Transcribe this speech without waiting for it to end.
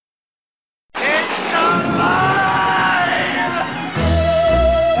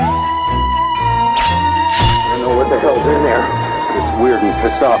Something's in there. It's weird and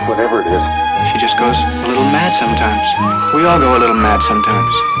pissed off, whatever it is. She just goes a little mad sometimes. We all go a little mad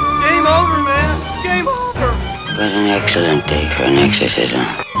sometimes. Game over, man. Game over. What an excellent day for an exorcism.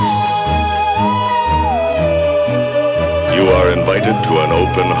 You are invited to an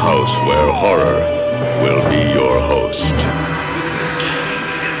open house where horror will be your host.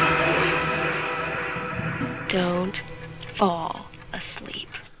 Don't fall asleep.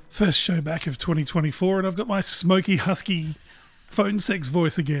 First show back of 2024, and I've got my smoky, husky phone sex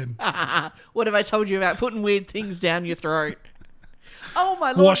voice again. What have I told you about putting weird things down your throat? Oh,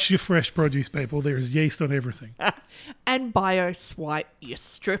 my Lord. Wash your fresh produce, people. There is yeast on everything. And bio-swipe your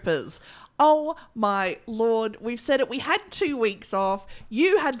strippers. Oh, my Lord. We've said it. We had 2 weeks off.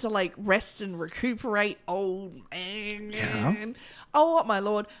 You had to, rest and recuperate. Oh, man. Yeah. Oh, my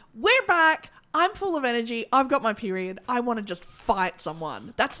Lord. We're back. I'm full of energy. I've got my period. I want to just fight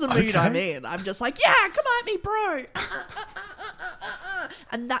someone. That's the mood I'm in. I'm just like, yeah, come at me, bro.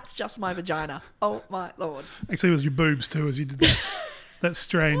 And that's just my vagina. Oh, my Lord. Actually, it was your boobs, too, as you did that. That's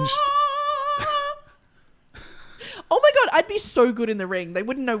strange. Oh, my God. I'd be so good in the ring. They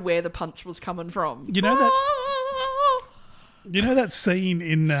wouldn't know where the punch was coming from. You know that scene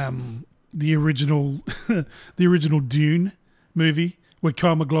in the original Dune movie where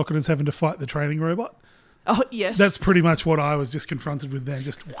Kyle MacLachlan is having to fight the training robot? Oh, yes. That's pretty much what I was just confronted with then.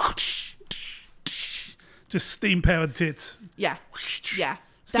 Just steam-powered tits. Yeah. Yeah.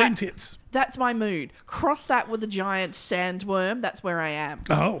 Steam tits. That's my mood. Cross that with a giant sandworm. That's where I am.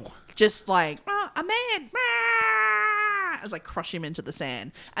 Oh. Just a man. As I crush him into the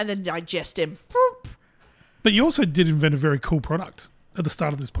sand and then digest him. But you also did invent a very cool product at the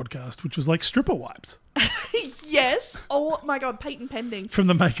start of this podcast, which was like stripper wipes. Yes. Oh, my God. Patent pending. From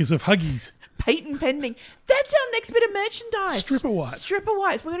the makers of Huggies. Patent pending. That's our next bit of merchandise. Stripper wipes. Stripper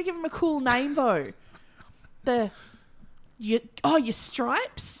wipes. We're going to give them a cool name, though. Your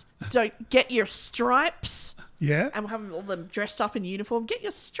stripes. Don't get your stripes. Yeah. And we'll have all them dressed up in uniform. Get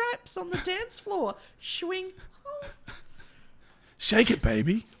your stripes on the dance floor. Swing. Oh. Shake it,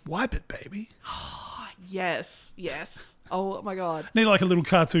 baby. Wipe it, baby. Yes. Yes. Oh, my God. Need like a little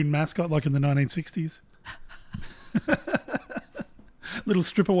cartoon mascot like in the 1960s. Little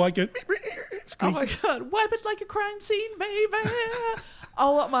stripper white going... Oh, my God. Wipe it like a crime scene, baby.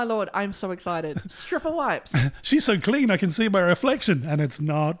 Oh, my Lord. I'm so excited. Stripper wipes. She's so clean, I can see my reflection, and it's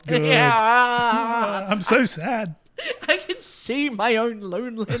not good. Yeah. I'm so sad. I can see my own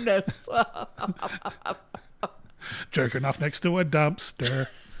loneliness. Jerking off next to a dumpster.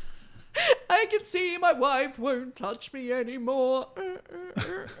 I can see my wife won't touch me anymore.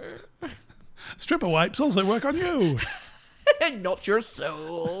 Stripper wipes also work on you. And not your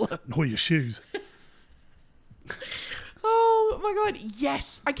soul. Or your shoes. Oh, my God.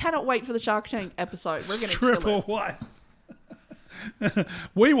 Yes. I cannot wait for the Shark Tank episode. We're going to kill it. Stripper wipes.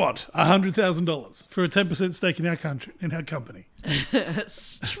 We want $100,000 for a 10% stake in our company.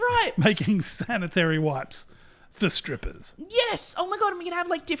 Stripes. Making sanitary wipes for strippers. Yes. Oh, my God. And we can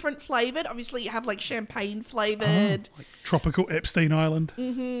have different flavoured. Obviously, you have champagne flavoured. Like tropical Epstein Island.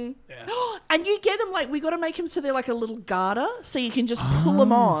 Mm-hmm. Yeah. And you get them we got to make them so they're like a little garter. So you can just pull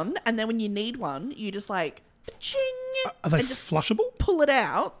them on. And then when you need one, you just ching. Are they flushable? Pull it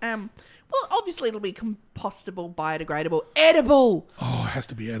out. Well, obviously it'll be compostable, biodegradable, edible. Oh, it has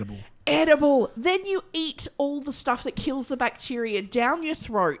to be edible. Edible. Then you eat all the stuff that kills the bacteria down your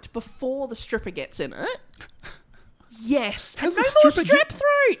throat before the stripper gets in it. Yes. How's no the more stripper strep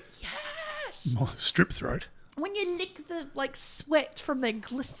throat. Yes. More strip throat. When you lick the sweat from their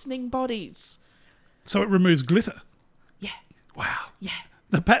glistening bodies. So it removes glitter. Yeah. Wow. Yeah.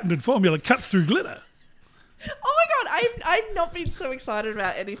 The patented formula cuts through glitter. Oh my God, I've not been so excited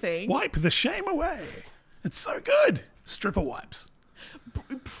about anything. Wipe the shame away. It's so good. Stripper wipes.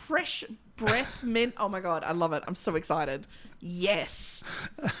 Fresh breath mint. Oh my God, I love it. I'm so excited. Yes.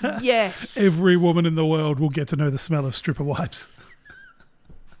 Yes. Every woman in the world will get to know the smell of stripper wipes.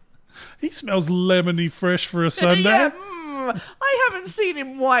 He smells lemony fresh for a Sunday. Yeah, I haven't seen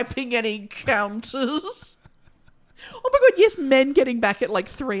him wiping any counters. Oh my God, yes, men getting back at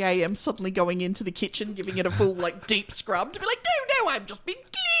 3 a.m. suddenly going into the kitchen, giving it a full deep scrub to be like, no, I've just been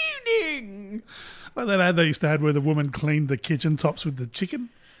cleaning. Like that ad they used to have where the woman cleaned the kitchen tops with the chicken.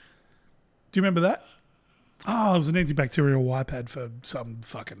 Do you remember that? Oh, it was an antibacterial wipe ad for some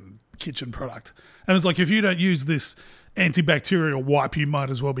fucking kitchen product. And it's if you don't use this antibacterial wipe, you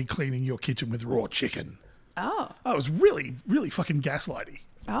might as well be cleaning your kitchen with raw chicken. Oh. Oh, it was really, really fucking gaslighty.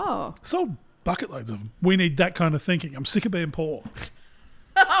 Oh. Sold bucket loads of them. We need that kind of thinking. I'm sick of being poor.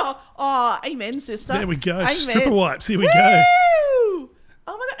 Oh, amen, sister. There we go. Amen. Stripper wipes. Here we Woo! go.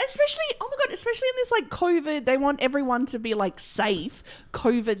 Oh my God, especially especially in this like COVID, they want everyone to be like safe,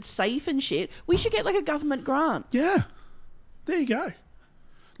 COVID safe and shit. We should get like a government grant. Yeah. There you go.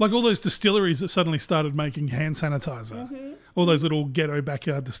 Like all those distilleries that suddenly started making hand sanitizer. Mm-hmm. All those little ghetto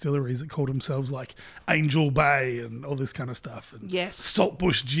backyard distilleries that called themselves like Angel Bay and all this kind of stuff. And Yes.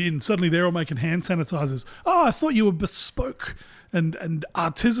 Saltbush Gin. Suddenly they're all making hand sanitizers. Oh, I thought you were bespoke and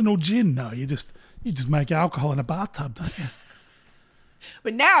artisanal gin. No, you just make alcohol in a bathtub, don't you?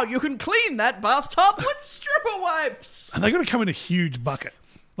 But now you can clean that bathtub with stripper wipes. And they got to come in a huge bucket,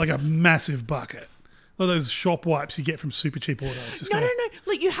 like a massive bucket. Like those shop wipes you get from Super Cheap Autos. No.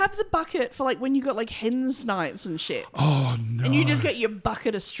 Like you have the bucket for like when you got like hens nights and shit. Oh, no. And you just get your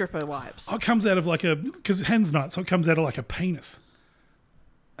bucket of stripper wipes. Oh, it comes out of like because hen's night, so it comes out of like a penis.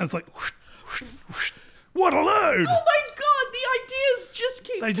 And it's like, whoosh, whoosh, whoosh. What a load! Oh my god, the ideas just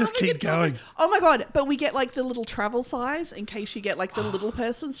keep They just coming keep and coming. going. Oh my god, but we get like the little travel size in case you get like the little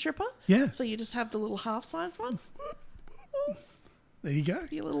person stripper. Yeah. So you just have the little half size one. There you go.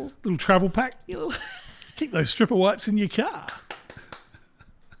 Your little Travel pack. your little Keep those stripper wipes in your car.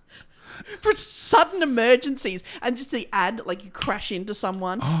 for sudden emergencies, and just the ad like you crash into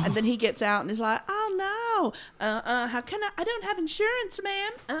someone and then he gets out and is like, oh no, how can I don't have insurance,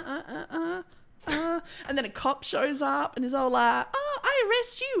 ma'am. And then a cop shows up and is all like, oh, I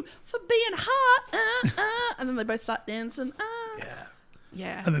arrest you for being hot, and then they both start dancing.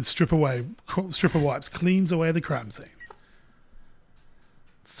 Yeah. And then stripper wipes cleans away the crime scene.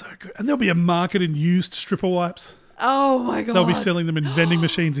 So good. And there'll be a market in used stripper wipes. Oh my god. They'll be selling them in vending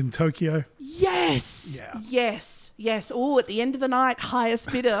machines in Tokyo. Yes. Yeah. Yes. Oh, at the end of the night,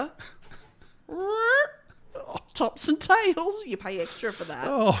 highest bidder. Tops and tails. You pay extra for that.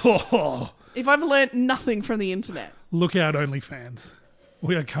 Oh, If I've learnt nothing from the internet. look out, OnlyFans.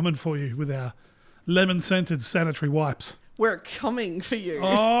 We are coming for you with our lemon-scented sanitary wipes. We're coming for you.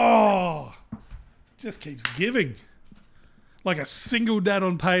 Oh, just keeps giving. Like a single dad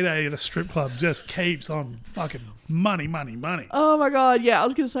on payday at a strip club just keeps on fucking money. Oh my god, yeah, I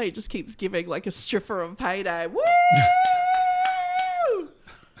was going to say it just keeps giving like a stripper on payday. Woo!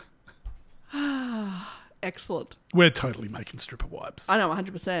 Excellent. We're totally making stripper wipes. I know,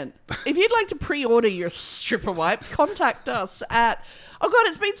 100%. If you'd like to pre-order your stripper wipes, contact us at... Oh god,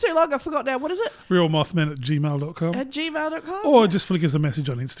 it's been so long, I forgot now. What is it? Realmothman@gmail.com. At gmail.com? Or just flick us a message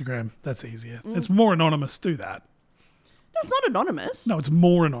on Instagram. That's easier. It's more anonymous. Do that. No, it's not anonymous. No, it's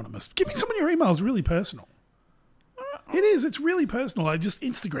more anonymous. Give me some of your emails really personal. It is. It's really personal. I just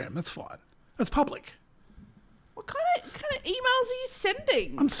Instagram. That's fine. That's public. What kind of emails are you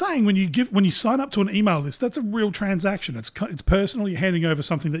sending? I'm saying when you sign up to an email list, that's a real transaction. It's personal. You're handing over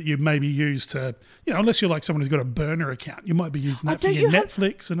something that you maybe use to, unless you're like someone who's got a burner account, you might be using that for your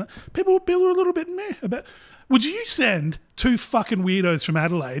Netflix. And people will be a little bit meh about. Would you send two fucking weirdos from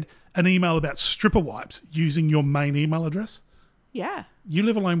Adelaide an email about stripper wipes using your main email address? Yeah. You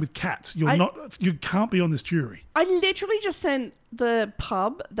live alone with cats. You can't be on this jury. I literally just sent the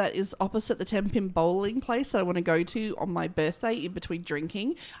pub that is opposite the 10-pin bowling place that I want to go to on my birthday in between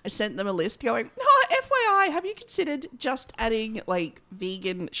drinking. I sent them a list going, FYI, have you considered just adding like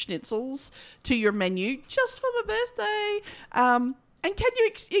vegan schnitzels to your menu just for my birthday? And can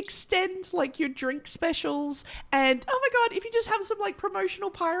you extend like your drink specials? And oh my god, if you just have some like promotional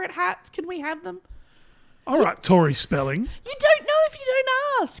pirate hats, can we have them? All right, Tory Spelling. You don't know if you don't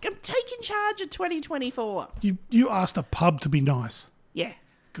ask. I'm taking charge of 2024. You asked a pub to be nice. Yeah.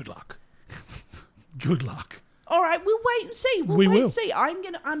 Good luck. Good luck. All right, we'll wait and see. We We'll will. and see.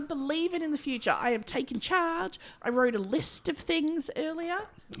 I'm believing in the future. I am taking charge. I wrote a list of things earlier.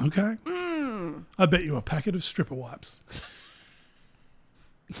 Okay. I bet you a packet of stripper wipes.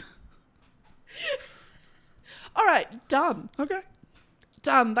 All right, done. Okay.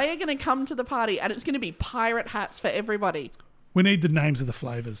 Done. They are going to come to the party, and it's going to be pirate hats for everybody. We need the names of the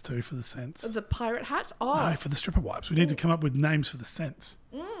flavours too for the scents. The pirate hats? Oh. No, for the stripper wipes. We need to come up with names for the scents.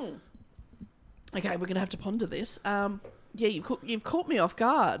 Okay, we're going to have to ponder this. Yeah, you've caught me off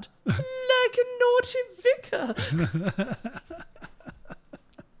guard. Like a naughty vicar.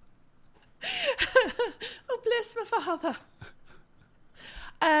 Oh, bless my father.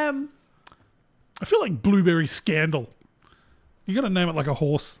 I feel like Blueberry Scandal. You got to name it like a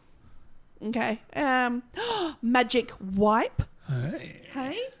horse. Okay. Magic wipe.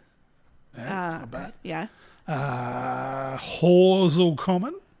 Hey. That's not bad. Yeah. Horsel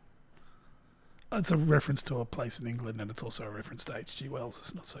Common. It's a reference to a place in England, and it's also a reference to H.G. Wells.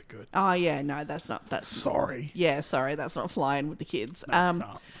 It's not so good. Oh yeah, no, that's not. That's Sorry. Yeah, sorry, that's not flying with the kids. That's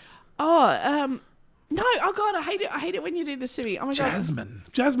not. No, oh god, I hate it. I hate it when you do this to me. Oh my god. Jasmine.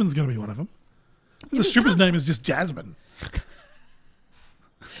 Jasmine's going to be one of them. The stripper's name is just Jasmine.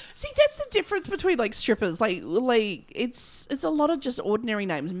 See, that's the difference between like strippers. Like it's a lot of just ordinary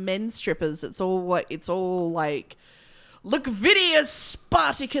names. Men's strippers. It's all like Liquidius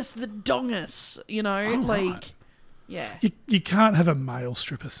Spartacus the Dongus. You know, right. yeah. You can't have a male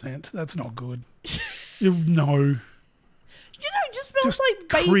stripper scent. That's not good. No. You know, it just smells like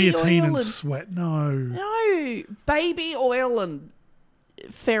baby creatine oil and sweat. No, baby oil and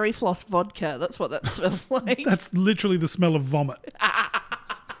fairy floss vodka. That's what that smells like. That's literally the smell of vomit.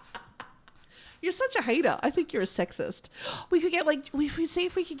 You're such a hater. I think you're a sexist. We could get we see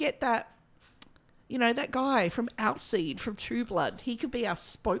if we could get that. You know, that guy from Outseed from True Blood. He could be our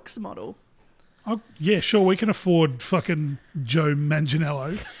spokesmodel. Oh, yeah, sure. We can afford fucking Joe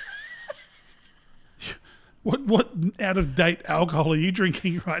Manganiello. What out of date alcohol are you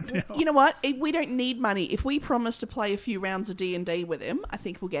drinking right now? You know what? We don't need money. If we promise to play a few rounds of D&D with him, I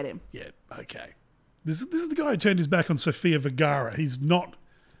think we'll get him. Yeah, okay. This is the guy who turned his back on Sofia Vergara. He's not...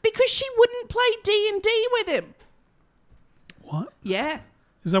 Because she wouldn't play D&D with him. What? Yeah.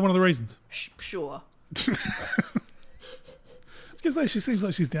 Is that one of the reasons? Sure. I was going to say, she seems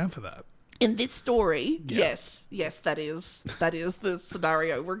like she's down for that. In this story, yeah. yes, that is the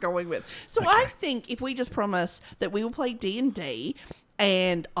scenario we're going with. So Okay. I think if we just promise that we will play D&D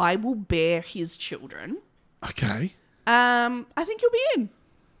and I will bear his children, Okay. I think you'll be in.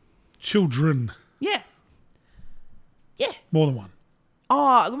 Children. Yeah. Yeah. More than one.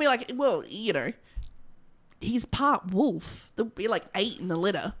 Oh, it'll be like, well, you know, he's part wolf. There'll be like 8 in the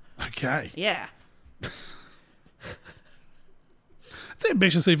litter. Okay. Yeah. It's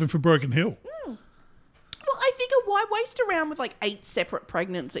ambitious even for Broken Hill. Well, I figure why waste around with like 8 separate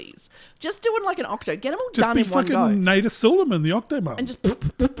pregnancies? Just doing like an octo. Get them all Just done be in one fucking go. Nada Suleiman, the Octomom. And just...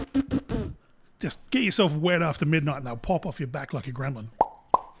 Just get yourself wet after midnight and they'll pop off your back like a gremlin.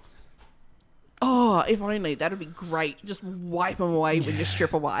 Oh, if only. That'd be great. Just wipe them away with your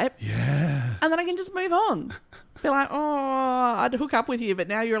stripper wipe. Yeah. And then I can just move on. Be like, oh, I'd hook up with you, but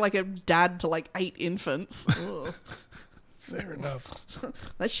now you're like a dad to like 8 infants. Ugh. Fair enough.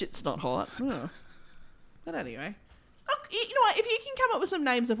 That shit's not hot. Ugh. But anyway. Oh, you know what? If you can come up with some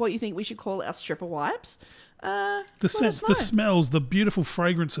names of what you think we should call our stripper wipes. The let scents, us know. the smells, the beautiful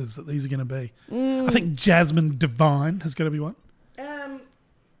fragrances that these are going to be. I think Jasmine Divine has got to be one.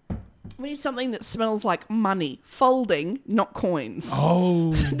 We need something that smells like money. Folding, not coins.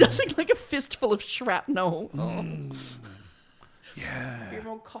 Oh. Nothing like a fistful of shrapnel. Yeah. You're a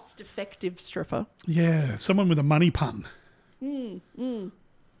more cost-effective stripper. Yeah. Someone with a money pun. Yeah.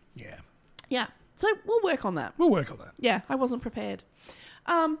 Yeah. So we'll work on that. We'll work on that. Yeah, I wasn't prepared.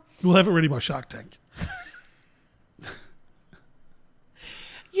 We'll have it ready by Shark Tank.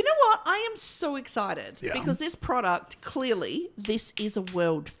 You know what? I am so excited Yeah. because this product, clearly, this is a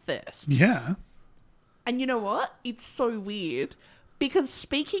world first. Yeah. And you know what? It's so weird because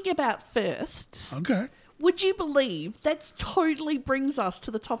speaking about firsts, Okay. would you believe that totally brings us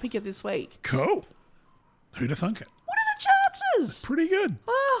to the topic of this week? Cool. Who'd have thunk it? What are the chances? Pretty good.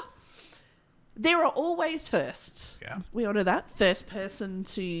 There are always firsts. Yeah. We all know that. First person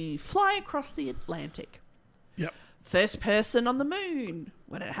to fly across the Atlantic. Yep. First person on the moon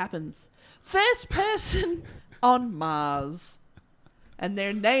when it happens. First person on Mars. And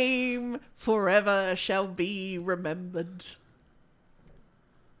their name forever shall be remembered.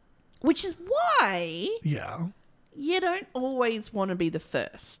 Which is why Yeah. you don't always want to be the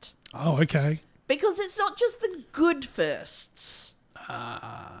first. Oh, okay. Because it's not just the good firsts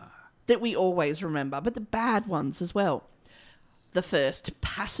that we always remember, but the bad ones as well. The first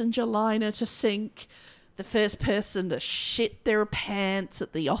passenger liner to sink. The first person to shit their pants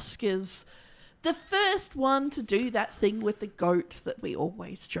at the Oscars. The first one to do that thing with the goat that we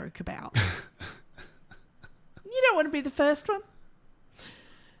always joke about. You don't want to be the first one.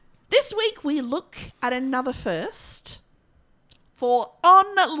 This week we look at another first for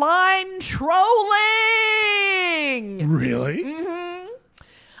online trolling. Really?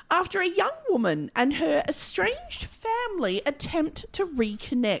 After a young woman and her estranged family attempt to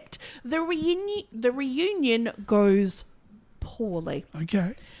reconnect, the reunion goes poorly,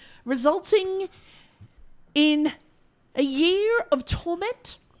 Okay. resulting in a year of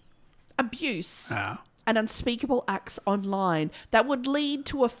torment, abuse, and unspeakable acts online that would lead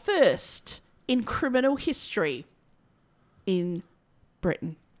to a first in criminal history in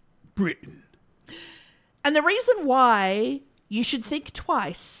Britain. And the reason why you should think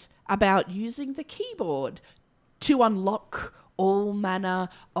twice about using the keyboard to unlock all manner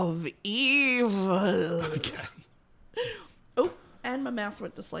of evil. Okay. Oh, and my mouse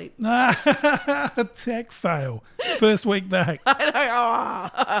went to sleep. Tech fail. First week back.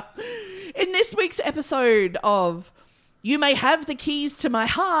 In this week's episode of You may have the keys to my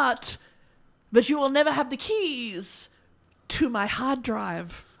heart, but you will never have the keys to my hard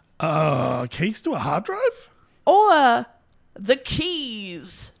drive. Keys to a hard drive? Or the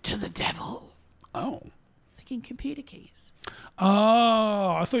keys to the devil. Oh. Thinking computer keys.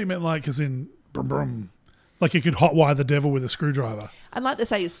 Oh, I thought you meant like as in brum brum. Like you could hotwire the devil with a screwdriver. I'd like to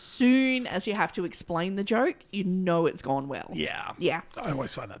say as soon as you have to explain the joke, you know it's gone well. Yeah. Yeah. I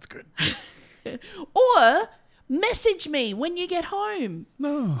always find that's good. Or message me when you get home.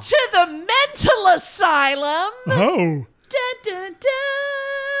 No. To the mental asylum. Oh. Dun, dun,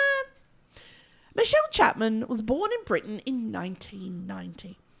 dun. Michelle Chapman was born in Britain in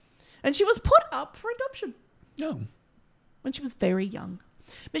 1990. And she was put up for adoption. Oh. When she was very young.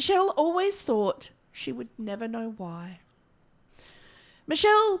 Michelle always thought she would never know why.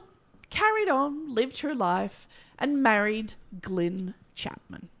 Michelle carried on, lived her life, and married Glyn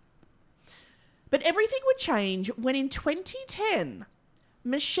Chapman. But everything would change when in 2010,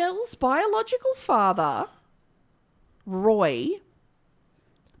 Michelle's biological father, Roy,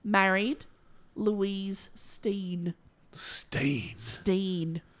 married Louise Steen.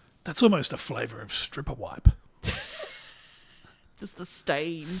 Steen. That's almost a flavour of stripper wipe. Just the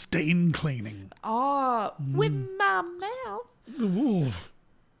stain. Stain cleaning. With my mouth. Ooh.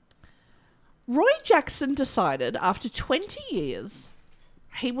 Roy Jackson decided after 20 years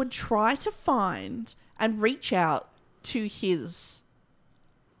he would try to find and reach out to his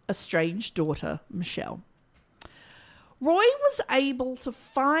estranged daughter, Michelle. Roy was able to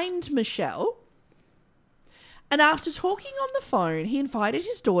find Michelle, and after talking on the phone, he invited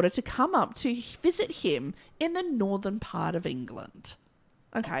his daughter to come up to visit him in the northern part of England.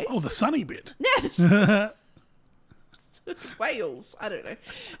 Okay. Oh, the sunny bit. Yeah. Wales. I don't know.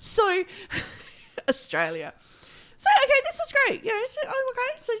 So, Australia. So, okay, this is great. You know,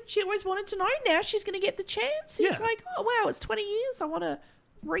 so she always wanted to know. Now she's going to get the chance. He's like, oh, wow, it's 20 years. I want to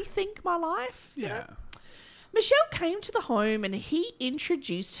rethink my life. You know? Michelle came to the home and he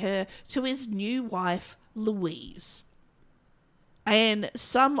introduced her to his new wife, Louise, and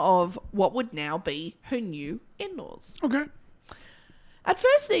some of what would now be her new in-laws. Okay. At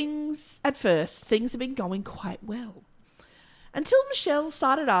first, things have been going quite well. Until Michelle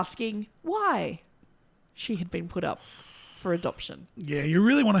started asking why she had been put up for adoption. Yeah, you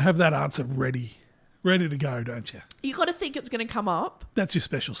really want to have that answer ready to go, don't you? You got to think it's going to come up. That's your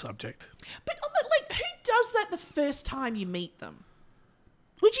special subject. But like, who does that the first time you meet them?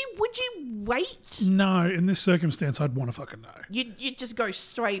 Would you wait? No, in this circumstance, I'd want to fucking know. You'd just go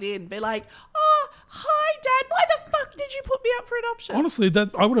straight in, be like, oh, hi, Dad. Why the fuck did you put me up for adoption? Honestly,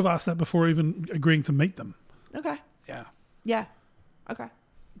 I would have asked that before even agreeing to meet them. Okay. Yeah. Yeah. Okay.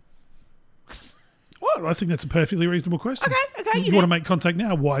 Well, I think that's a perfectly reasonable question. Okay. You want to make contact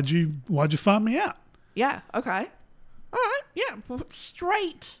now? Why'd you farm me out? Yeah. Okay. All right. Yeah.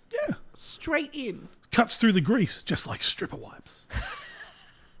 Straight. Yeah. Straight in. Cuts through the grease, just like stripper wipes.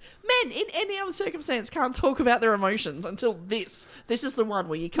 Men, in any other circumstance, can't talk about their emotions until this. This is the one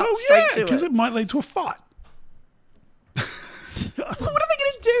where you cut straight to it. Because it might lead to a fight. What are they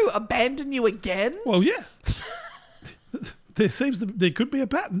going to do? Abandon you again? Well, yeah. There could be a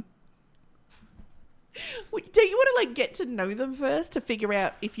pattern. Do you want to get to know them first to figure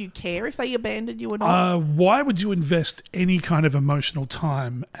out if you care if they abandon you or not? Why would you invest any kind of emotional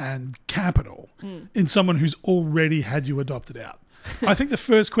time and capital in someone who's already had you adopted out? I think the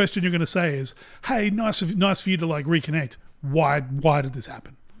first question you're going to say is, "Hey, nice for you to reconnect. Why did this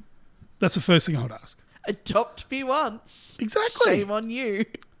happen?" That's the first thing I would ask. Adopt me once. Exactly. Shame on you.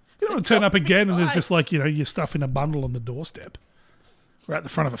 You don't want to turn up again and there's just your stuff in a bundle on the doorstep or at the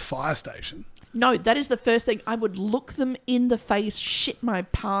front of a fire station. No, that is the first thing. I would look them in the face, shit my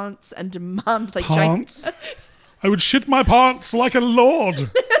pants, and demand they change. I would shit my pants like a lord.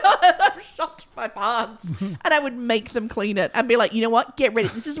 Shot my pants. And I would make them clean it and be like, you know what? Get ready.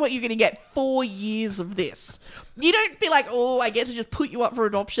 This is what you're going to get 4 years of this. You don't be like, oh, I get to just put you up for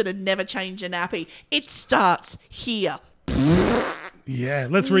adoption and never change your nappy. It starts here. Yeah,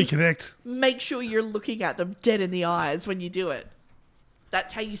 let's reconnect. Make sure you're looking at them dead in the eyes when you do it.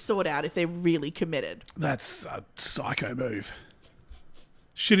 That's how you sort out if they're really committed. That's a psycho move.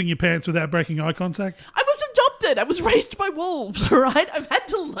 Shitting your pants without breaking eye contact? I was adopted. I was raised by wolves, all right? I've had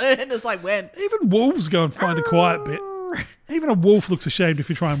to learn as I went. Even wolves go and find a quiet bit. Even a wolf looks ashamed if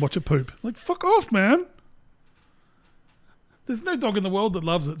you try and watch it poop. Like, fuck off, man. There's no dog in the world that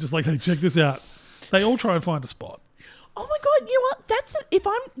loves it. Just like, hey, check this out. They all try and find a spot. Oh my God, you know what?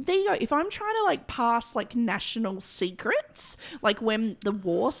 If I'm trying to pass national secrets, when the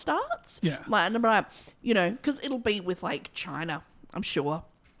war starts, yeah, and I'm like, because it'll be with China, I'm sure,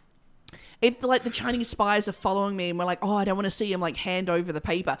 If like the Chinese spies are following me and we're like, oh, I don't want to see him, like hand over the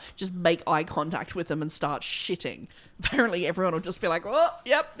paper, just make eye contact with them and start shitting. Apparently everyone will just be like, oh,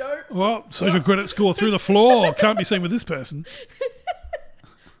 yep, no. Well, social credit score through the floor. Can't be seen with this person.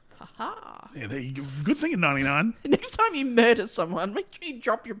 Haha. Yeah, there you go. Good thing in 99. Next time you murder someone, make sure you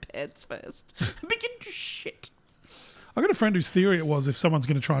drop your pants first and begin to shit. I got a friend whose theory it was if someone's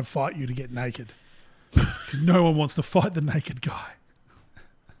going to try and fight you to get naked. Because no one wants to fight the naked guy.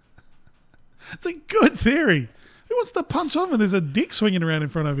 It's a good theory. Who wants to punch on when there's a dick swinging around in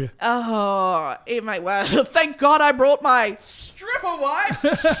front of you? Oh, mate, well, thank God I brought my stripper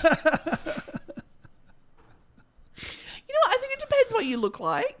wipes. You know what? I think it depends what you look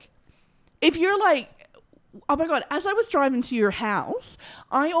like. If you're like, oh my God, as I was driving to your house,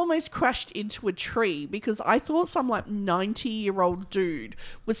 I almost crashed into a tree because I thought some like 90-year-old dude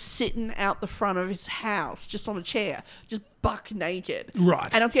was sitting out the front of his house just on a chair, just buck naked.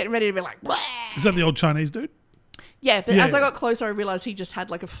 Right. And I was getting ready to be like, "Wah!" Is that the old Chinese dude? Yeah, but Yeah, as I yeah. got closer, I realised he just had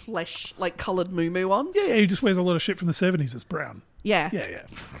like a flesh, like coloured muumuu on. Yeah, he just wears a lot of shit from the 70s that's brown. Yeah. Yeah.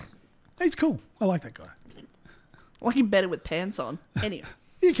 He's cool. I like that guy. I like him better with pants on. Anyway,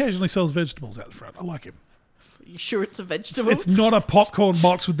 He occasionally sells vegetables out the front. I like him. you sure it's a vegetable? It's not a popcorn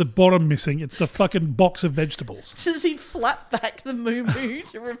box with the bottom missing. It's a fucking box of vegetables. Does he flap back the muumuu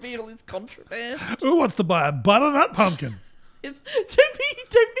to reveal his contraband? Who wants to buy a butternut pumpkin? Don't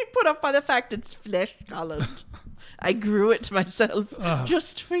be put off by the fact it's flesh coloured. I grew it to myself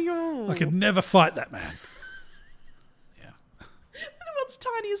just for you. I could never fight that man. Yeah. The world's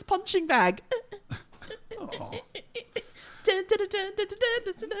tiniest punching bag. Oh.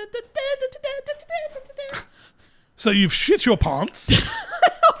 So you've shit your pants.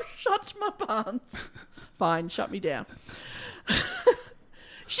 Oh, shut my pants. Fine, shut me down.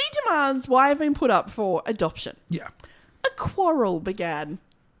 She demands why I've been put up for adoption. Yeah. A quarrel began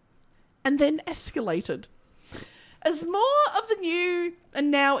and then escalated as more of the new and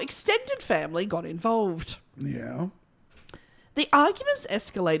now extended family got involved. Yeah. The arguments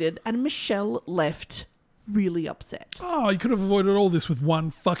escalated and Michelle left really upset. Oh, you could have avoided all this with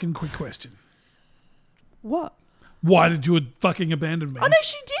one fucking quick question. What? Why did you fucking abandon me? Oh, no,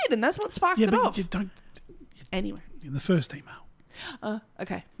 she did, and that's what sparked Yeah, it but off. you don't... Anyway. In the first email.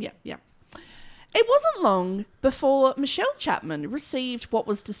 Okay, yeah. It wasn't long before Michelle Chapman received what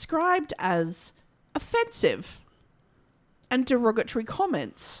was described as offensive and derogatory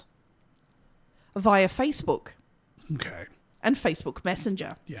comments via Facebook Okay. and Facebook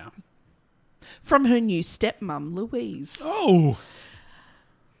Messenger Yeah. from her new stepmom, Louise. Oh.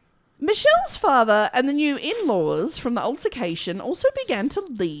 Michelle's father and the new in-laws from the altercation also began to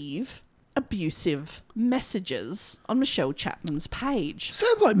leave abusive messages on Michelle Chapman's page.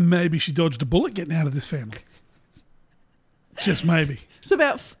 Sounds like maybe she dodged a bullet getting out of this family. Just maybe. So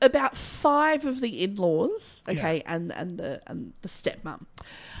about 5 of the in-laws, okay, and the stepmom.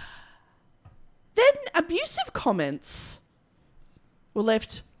 Then abusive comments were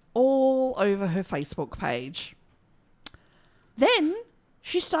left all over her Facebook page. Then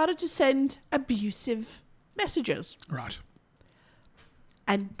she started to send abusive messages Right.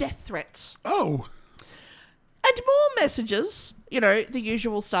 and death threats. Oh. And more messages, the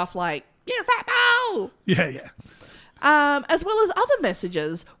usual stuff like, you're a fat ball! Yeah. As well as other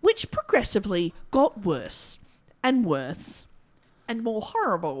messages, which progressively got worse and worse and more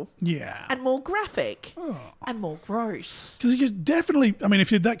horrible Yeah. and more graphic and more gross. Because you should definitely... I mean,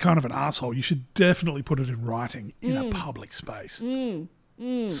 if you're that kind of an asshole, you should definitely put it in writing in a public space.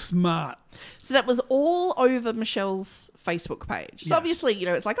 Smart. So that was all over Michelle's Facebook page. So Yeah. obviously,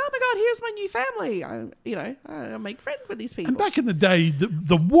 it's like, oh my God, here's my new family. I make friends with these people. And back in the day,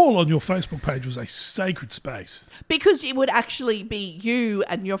 the wall on your Facebook page was a sacred space. Because it would actually be you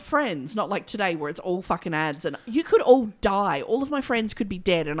and your friends, not like today where it's all fucking ads. And you could all die. All of my friends could be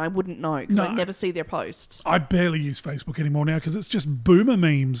dead and I wouldn't know because I No. never see their posts. I barely use Facebook anymore now because it's just boomer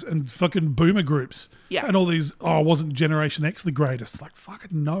memes and fucking boomer groups. Yeah. And all these, wasn't Generation X the greatest? Like,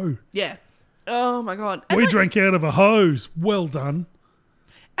 fucking no. Yeah. Oh my God. And We drank out of a hose. Well done.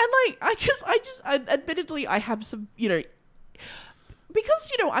 And admittedly, I have some, because,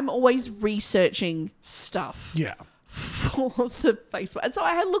 I'm always researching stuff. Yeah. For the Facebook. And so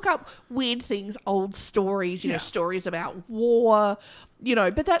I had to look up weird things, old stories, Yeah. stories about war,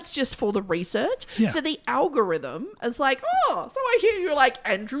 but that's just for the research. Yeah. So the algorithm is like, so I hear you like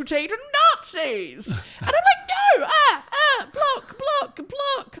Andrew Tate and Nazis. And I'm like, no,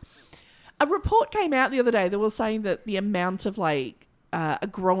 block. A report came out the other day that was saying that the amount of a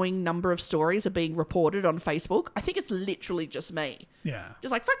growing number of stories are being reported on Facebook. I think it's literally just me. Yeah.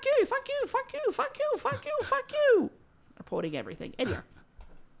 Just like, fuck you. Reporting everything. Anyway.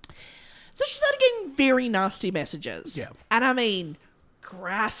 So she started getting very nasty messages. Yeah. And I mean,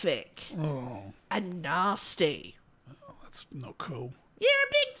 graphic and nasty. Oh, that's not cool. You're a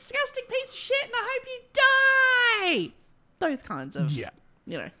big disgusting piece of shit and I hope you die. Those kinds of,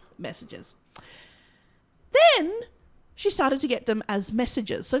 messages. Then she started to get them as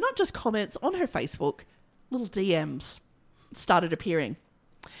messages. So not just comments on her Facebook, little DMs started appearing.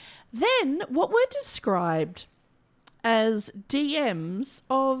 Then what were described as DMs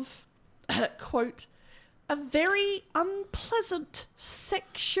of, quote, a very unpleasant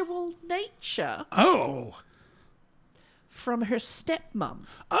sexual nature. Oh. From her stepmom.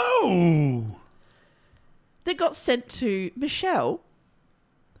 Oh. That got sent to Michelle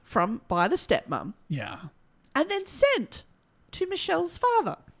by the stepmom. Yeah. And then sent to Michelle's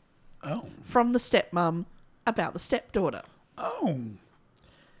father. Oh. From the stepmom about the stepdaughter. Oh.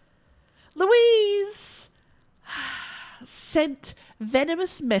 Louise sent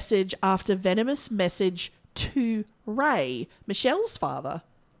venomous message after venomous message to Ray, Michelle's father,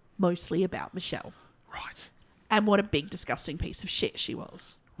 mostly about Michelle. Right. And what a big disgusting piece of shit she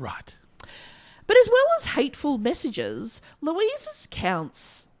was. Right. But as well as hateful messages, Louise's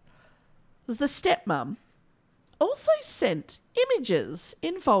accounts, as the stepmom, also sent images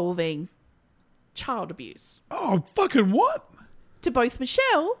involving child abuse. Oh, fucking what? To both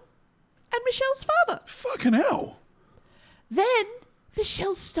Michelle and Michelle's father. Fucking hell. Then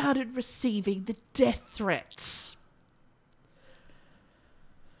Michelle started receiving the death threats.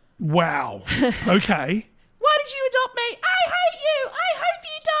 Wow. Okay. Why did you adopt me? I hate you. I hope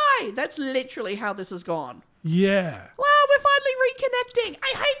you die. That's literally how this has gone. Yeah. Wow, we're finally reconnecting.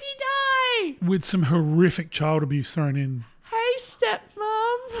 I hope you die. With some horrific child abuse thrown in. Hey,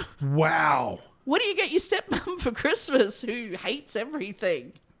 stepmom. Wow. What do you get your stepmom for Christmas who hates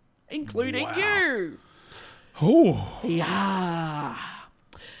everything, including you? Oh. Yeah.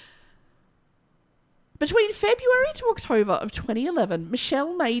 Between February to October of 2011,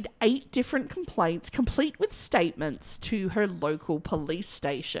 Michelle made 8 different complaints, complete with statements to her local police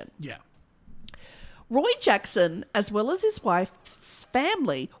station. Yeah. Roy Jackson, as well as his wife's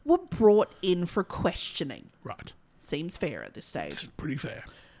family, were brought in for questioning. Right. Seems fair at this stage. It's pretty fair.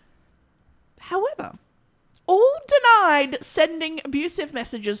 However, all denied sending abusive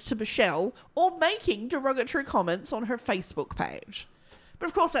messages to Michelle or making derogatory comments on her Facebook page. But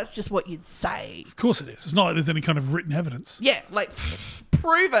of course, that's just what you'd say. Of course it is. It's not like there's any kind of written evidence. Yeah, like,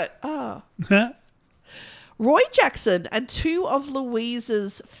 prove it. Oh. Roy Jackson and 2 of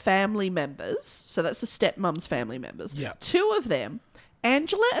Louise's family members, so that's the stepmom's family members, 2 of them,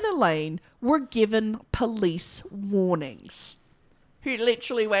 Angela and Elaine, were given police warnings. Who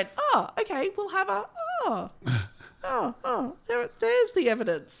literally went, oh, okay, we'll have there's the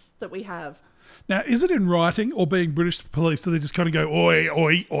evidence that we have. Now, is it in writing or being British police? Do they just kind of go, oi,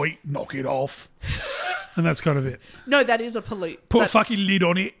 oi, oi, knock it off? And that's kind of it. No, that is a police. Put a fucking lid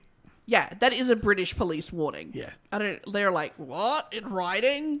on it. Yeah, that is a British police warning. Yeah. They're like, what? In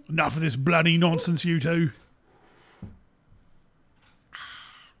writing? Enough of this bloody nonsense, you two.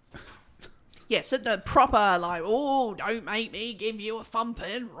 Yes, the proper, like, oh, don't make me give you a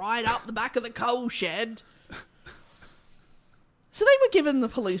thumping right up the back of the coal shed. So they were given the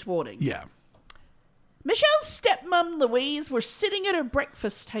police warnings. Yeah. Michelle's stepmom, Louise, was sitting at her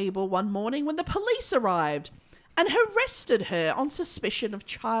breakfast table one morning when the police arrived and arrested her on suspicion of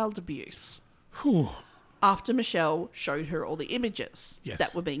child abuse. Whew. After Michelle showed her all the images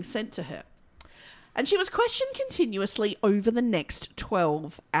that were being sent to her. And she was questioned continuously over the next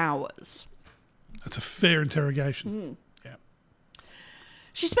 12 hours. That's a fair interrogation. Yeah.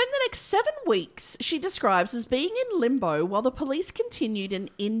 She spent the next 7 weeks, she describes, as being in limbo while the police continued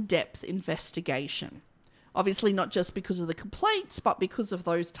an in-depth investigation. Obviously not just because of the complaints, but because of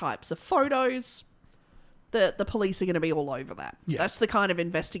those types of photos. The police are going to be all over that. Yeah. That's the kind of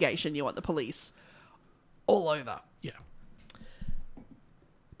investigation you want the police all over. Yeah.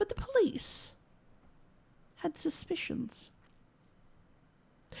 But the police had suspicions.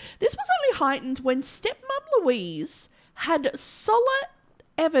 This was only heightened when stepmom Louise had solid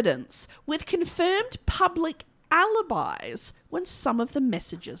evidence with confirmed public alibis when some of the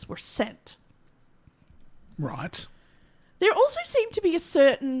messages were sent. Right. There also seemed to be a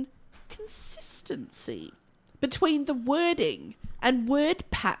certain consistency between the wording and word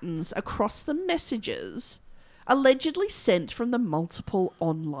patterns across the messages allegedly sent from the multiple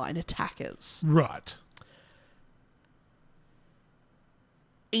online attackers. Right.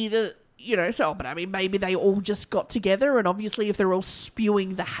 Either, but I mean, maybe they all just got together and obviously if they're all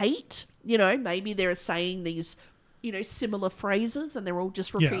spewing the hate, maybe they're saying these, similar phrases and they're all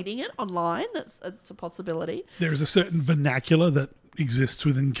just repeating it online. That's a possibility. There is a certain vernacular that exists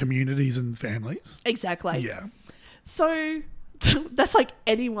within communities and families. Exactly. Yeah. So that's like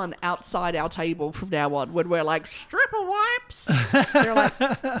anyone outside our table from now on when we're like, stripper wipes. They're like,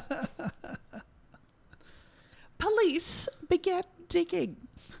 police began digging.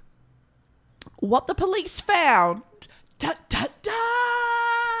 What the police found,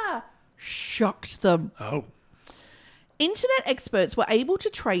 shocked them. Oh. Internet experts were able to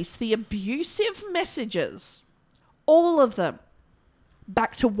trace the abusive messages, all of them,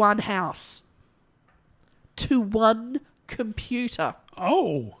 back to one house, to one computer.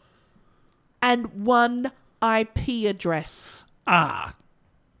 Oh. And one IP address. Ah.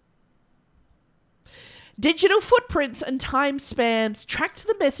 Digital footprints and time spans tracked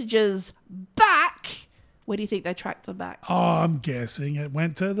the messages back. Where do you think they tracked them back? Oh, I'm guessing it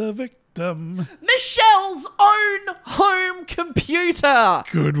went to the victim. Michelle's own home computer.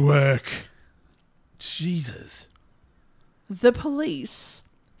 Good work. Jesus. The police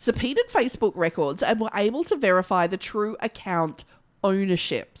subpoenaed Facebook records and were able to verify the true account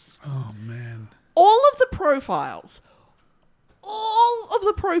ownerships. Oh, man. All of the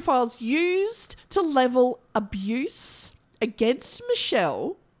profiles used to level abuse against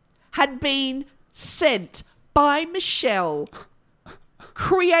Michelle had been sent by Michelle,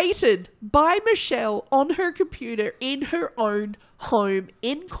 created by Michelle on her computer in her own home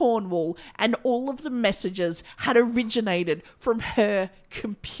in Cornwall, and all of the messages had originated from her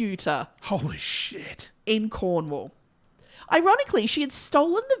computer. Holy shit. In Cornwall. Ironically, she had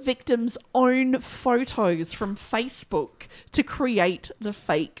stolen the victim's own photos from Facebook to create the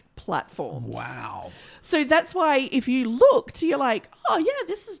fake platforms. Wow. So that's why if you looked, you're like, oh yeah,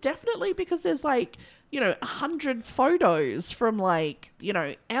 this is definitely because there's 100 photos from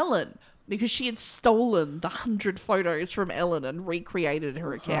Ellen, because she had stolen the 100 photos from Ellen and recreated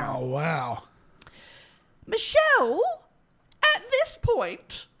her account. Oh, wow. Michelle, at this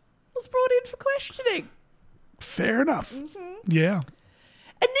point, was brought in for questioning. Fair enough. Mm-hmm. Yeah.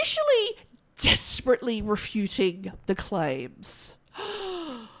 Initially desperately refuting the claims.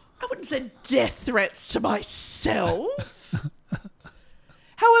 I wouldn't send death threats to myself.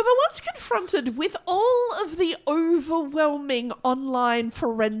 However, once confronted with all of the overwhelming online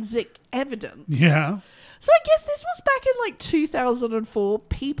forensic evidence. Yeah. So I guess this was back in 2004.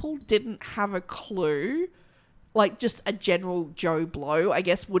 People didn't have a clue. Just a general Joe Blow, I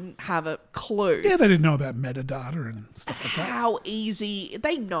guess, wouldn't have a clue. Yeah, they didn't know about metadata and stuff like that. How easy.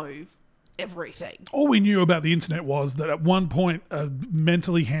 They know everything. All we knew about the internet was that at one point a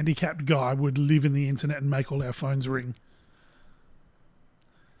mentally handicapped guy would live in the internet and make all our phones ring.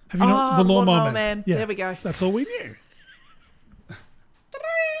 Have you not? The Lawnmower Man. Yeah, there we go. That's all we knew.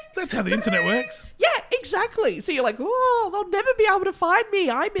 That's how the internet works. Yeah, exactly. So you're like, oh, they'll never be able to find me.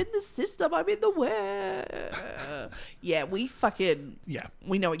 I'm in the system. I'm in the web. Yeah, we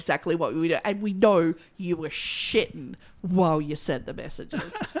know exactly what we do. And we know you were shitting while you sent the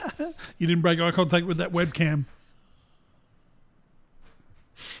messages. You didn't break eye contact with that webcam.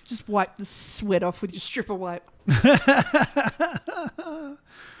 Just wipe the sweat off with your stripper wipe.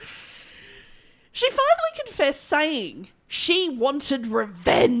 She finally confessed, saying she wanted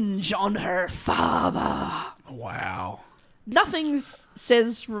revenge on her father. Wow. Nothing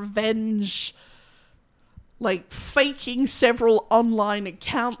says revenge like faking several online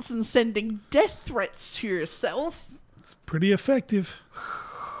accounts and sending death threats to yourself. It's pretty effective.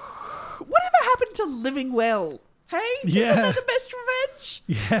 Whatever happened to living well? Hey? Yeah. Isn't that the best revenge?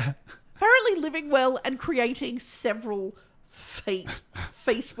 Yeah. Apparently living well and creating several fake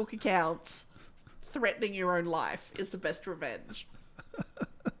Facebook accounts threatening your own life is the best revenge.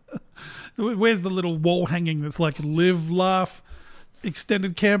 Where's the little wall hanging that's like live, laugh,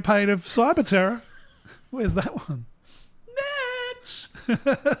 extended campaign of cyber terror? Where's that one? Match!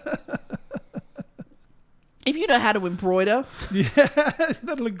 If you know how to embroider. Yeah,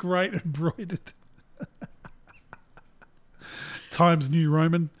 that'll look great embroidered. Times New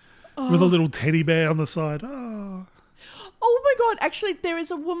Roman with a little teddy bear on the side. Oh my God, actually there is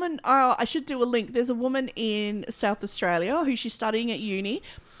a woman, I should do a link. There's a woman in South Australia who she's studying at uni,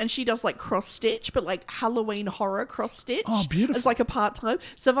 and she does cross stitch, but Halloween horror cross stitch. Oh, beautiful. It's a part-time.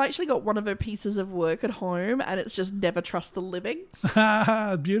 So I've actually got one of her pieces of work at home, and it's just never trust the living.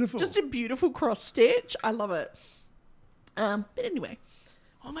 Beautiful. Just a beautiful cross stitch. I love it. But anyway,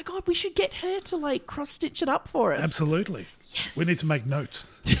 oh my God, we should get her to cross stitch it up for us. Absolutely. Yes. We need to make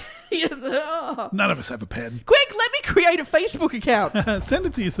notes. None of us have a pen. Quick, let me create a Facebook account. Send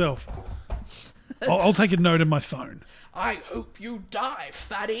it to yourself. I'll take a note in my phone. I hope you die,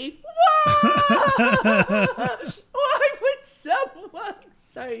 fatty. Why would someone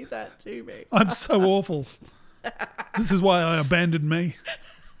say that to me? I'm so awful. This is why I abandoned me.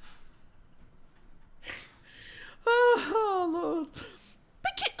 Oh, Lord.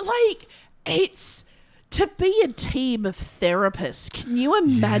 But, like, it's to be a team of therapists. Can you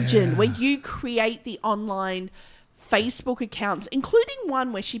imagine where you create the online Facebook accounts, including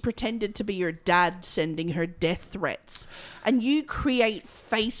one where she pretended to be your dad sending her death threats, and you create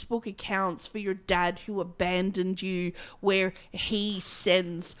Facebook accounts for your dad who abandoned you where he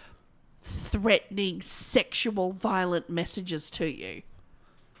sends threatening sexual violent messages to you?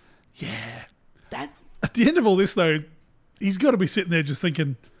 Yeah. That At the end of all this, though, he's got to be sitting there just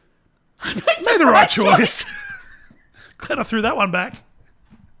thinking, made the right choice. Glad I threw that one back.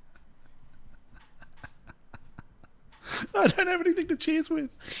 I don't have anything to cheers with.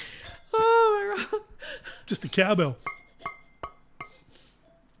 Oh my God. Just a cowbell.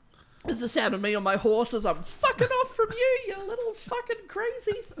 It's the sound of me on my horse as I'm fucking off from you, you little fucking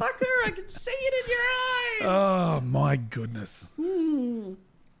crazy fucker. I can see it in your eyes. Oh, my goodness.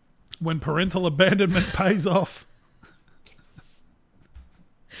 When parental abandonment pays off.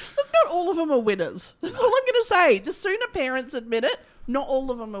 Look, not all of them are winners. That's all I'm going to say. The sooner parents admit it, not all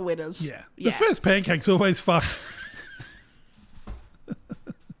of them are winners. Yeah. The first pancake's always fucked.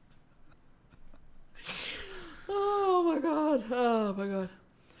 Oh, my God. Oh, my God.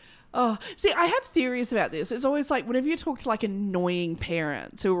 Oh, see, I have theories about this. It's always like, whenever you talk to like annoying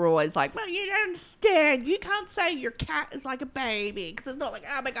parents who are always like, well, you don't understand. You can't say your cat is like a baby because it's not like,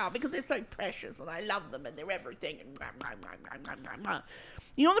 oh my God, because they're so precious and I love them and they're everything. And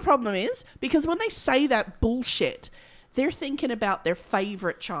you know what the problem is? Because when they say that bullshit, they're thinking about their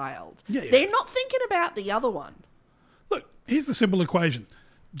favorite child. Yeah. They're not thinking about the other one. Look, here's the simple equation.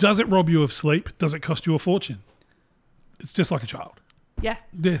 Does it rob you of sleep? Does it cost you a fortune? It's just like a child. Yeah.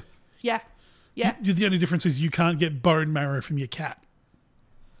 Yeah. Yeah. Yeah. The only difference is you can't get bone marrow from your cat.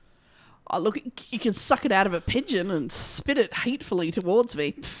 Oh, look, you can suck it out of a pigeon and spit it hatefully towards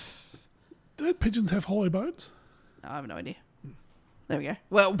me. Do pigeons have hollow bones? I have no idea. There we go.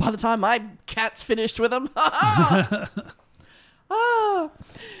 Well, by the time my cat's finished with them.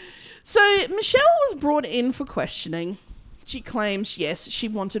 So Michelle was brought in for questioning. She claims, yes, she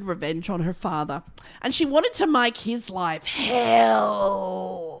wanted revenge on her father. And she wanted to make his life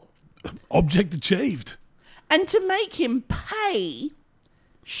hell. Object achieved. And to make him pay,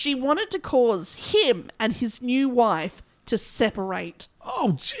 she wanted to cause him and his new wife to separate.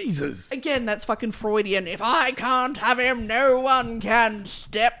 Oh, Jesus. Again, that's fucking Freudian. If I can't have him, no one can,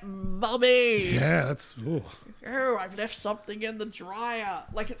 step Bobby. Yeah, that's... Ooh. Oh, I've left something in the dryer.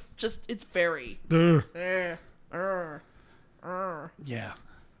 Like, it's very... Yeah.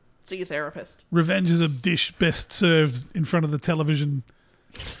 See a therapist. Revenge is a dish best served in front of the television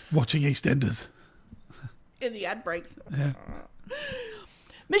watching EastEnders. In the ad breaks. Yeah.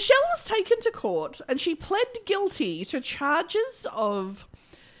 Michelle was taken to court and she pled guilty to charges of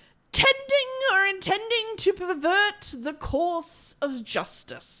tending or intending to pervert the course of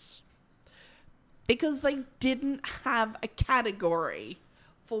justice. Because they didn't have a category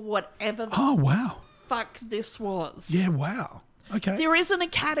for whatever the Oh, wow. fuck this was. Yeah, wow. Okay. There isn't a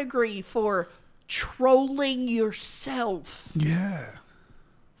category for trolling yourself. Yeah.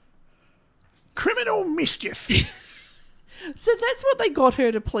 Criminal mischief. So that's what they got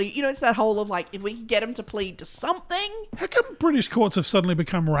her to plead. You know, it's that whole of like, if we can get him to plead to something. How come British courts have suddenly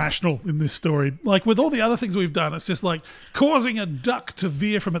become rational in this story? Like, with all the other things we've done, it's just like causing a duck to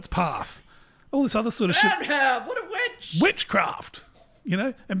veer from its path. All this other sort of shit. Burn her! What a witch! Witchcraft. You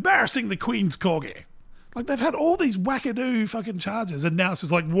know? Embarrassing the Queen's corgi. Like, they've had all these wackadoo fucking charges, and now it's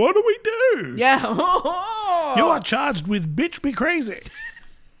just like, what do we do? Yeah. You are charged with bitch be crazy.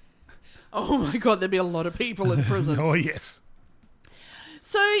 Oh my God, there'd be a lot of people in prison. Oh, yes.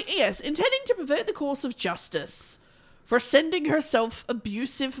 So, yes, intending to pervert the course of justice for sending herself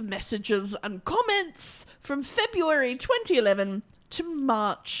abusive messages and comments from February 2011 to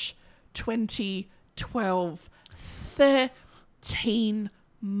March 2012. 13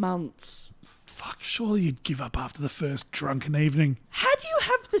 months. Fuck, surely you'd give up after the first drunken evening. How do you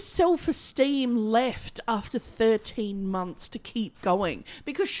have the self-esteem left after 13 months to keep going?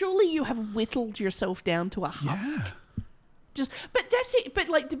 Because surely you have whittled yourself down to a husk. Yeah. But that's it.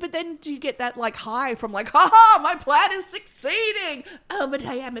 But then do you get that like high from like, haha, my plan is succeeding. Oh, but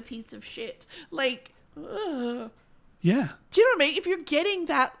I am a piece of shit. Like, Yeah. do you know what I mean? If you're getting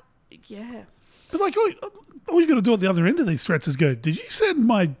that, yeah. But like, all you got to do at the other end of these threats is go, did you send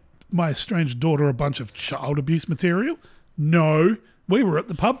my estranged daughter a bunch of child abuse material? No. We were at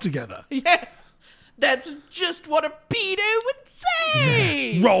the pub together. Yeah. That's just what a pedo would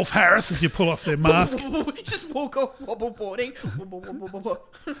say. Yeah. Rolf Harris as you pull off their mask. Just walk off wobble boarding.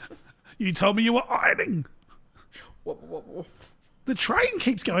 You told me you were ironing. The train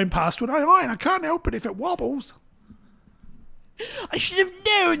keeps going past when I iron. I can't help it if it wobbles. I should have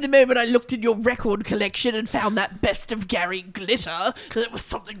known the moment I looked in your record collection and found that Best of Gary glitter that there was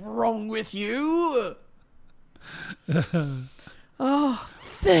something wrong with you.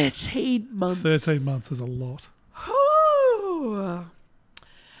 13 months. 13 months is a lot. Ooh.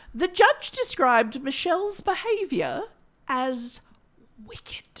 The judge described Michelle's behaviour as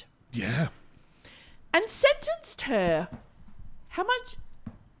wicked Yeah. and sentenced her. How much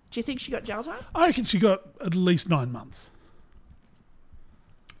do you think she got jail time? I reckon she got at least 9 months.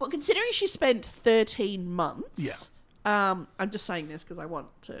 Well, considering she spent 13 months. Yeah. I'm just saying this because I want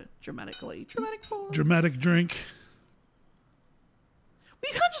to dramatic pause. Dramatic drink.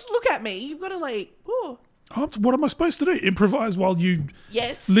 Well, you can't just look at me. You've got to oh. What am I supposed to do? Improvise while you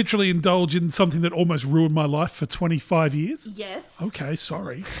Yes. literally indulge in something that almost ruined my life for 25 years? Yes. Okay,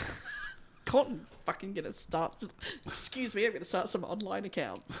 sorry. Can't fucking gonna start. Excuse me, I'm gonna start some online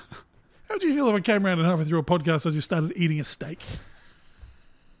accounts. How would you feel if I came around and halfway through a podcast I just started eating a steak?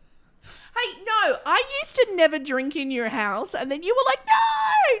 Hey, no, I used to never drink in your house, and then you were like,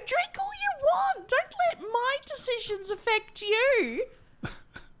 no, drink all you want. Don't let my decisions affect you.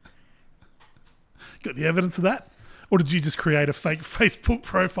 Got the evidence of that? Or did you just create a fake Facebook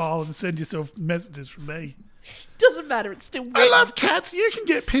profile and send yourself messages from me? Doesn't matter, it's still weird. I love cats. You can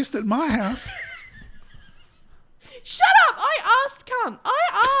get pissed at my house. Shut up! I asked, cunt.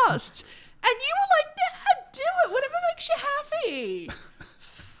 I asked. And you were like, nah, do it. Whatever makes you happy.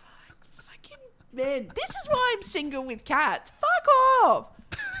 Fucking man. This is why I'm single with cats. Fuck off.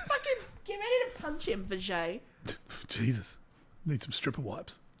 Fucking get ready to punch him, Vijay. Jesus. Need some stripper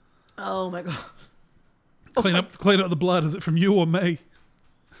wipes. Oh my god. Clean up the blood. Is it from you or me?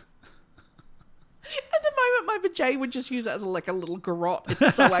 At the moment, my Vijay would just use it as a little garrote.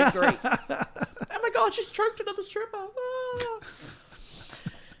 It's so angry. Oh my god, she stroked another stripper. Ah.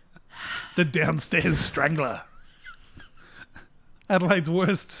 The downstairs strangler. Adelaide's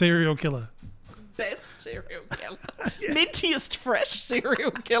worst serial killer. Best serial killer. Mintiest fresh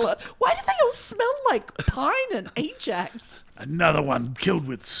serial killer. Why do they all smell like pine and Ajax? Another one killed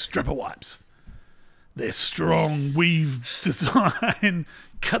with stripper wipes. Their strong weave design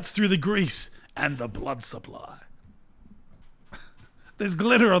cuts through the grease and the blood supply. There's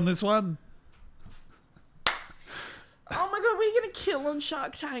glitter on this one. Oh my god, we're gonna kill on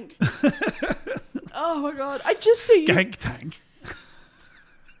Shark Tank. Oh my god, I just see Skank Tank.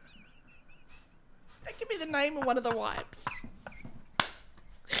 That could be the name of one of the wipes.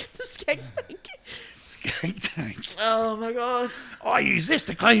 The Skank Tank. Skank Tank. Oh my god. I use this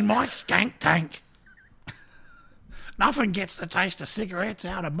to clean my skank tank. Nothing gets the taste of cigarettes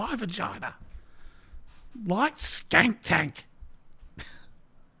out of my vagina. Like Skank Tank.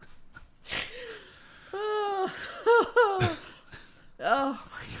 Oh my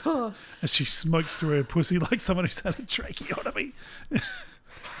god. As she smokes through her pussy like someone who's had a tracheotomy.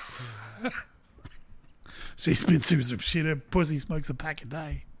 She's been through some shit. Her pussy smokes a pack a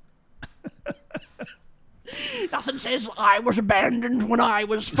day. Nothing says I was abandoned when I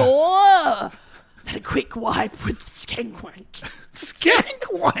was 4 than a quick wipe with Skank Wank.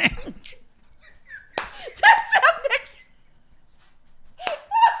 Skank Wank! That's our next...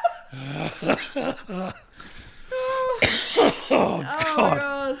 Oh, Oh God. my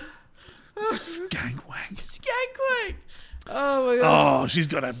god. Skank Wank. Skank Wank. Oh my god. Oh, she's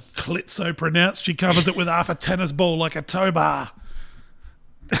got a clit so pronounced she covers it with half a tennis ball like a tow bar.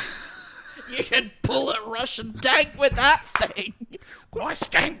 You can pull a Russian tank with that thing. Why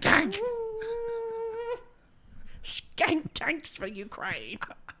Skank Tank? Skank tanks for Ukraine.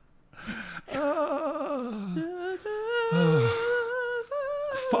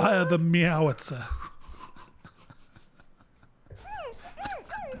 Fire the meowitzer.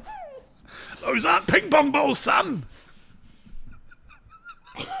 Those aren't ping pong balls, son.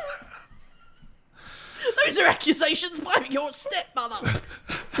 Those are accusations by your stepmother.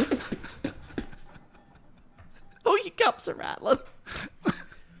 Oh, your cups are rattling.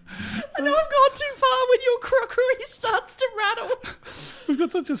 I know I've gone too far when your crockery starts to rattle. We've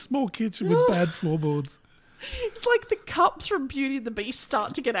got such a small kitchen with bad floorboards. It's like the cups from Beauty and the Beast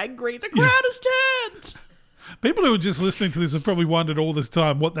start to get angry. The crowd has turned. People who are just listening to this have probably wondered all this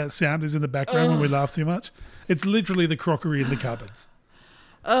time what that sound is in the background when we laugh too much. It's literally the crockery in the cupboards.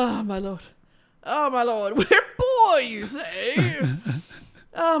 Oh, my lord. Oh, my lord. We're poor, you say?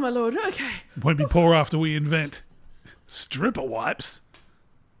 Oh, my lord. Okay. Won't be poor after we invent stripper wipes.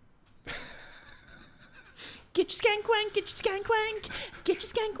 Get your skank wank, get your skank wank, get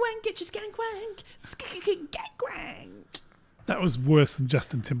your skank wank, get your skank wank, skank wank. That was worse than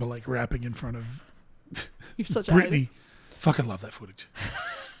Justin Timberlake rapping in front of You're such a Brittany. hater. Fucking love that footage.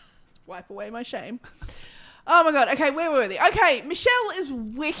 Wipe away my shame. Oh my God. Okay, where were they? Okay, Michelle is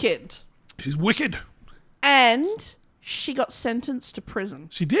wicked. She's wicked. And she got sentenced to prison.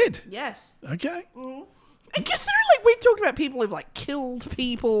 She did. Yes. Okay. And considering, like, we talked about people who've, like, killed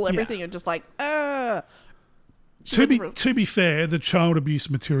people, everything, and just like, To be fair, the child abuse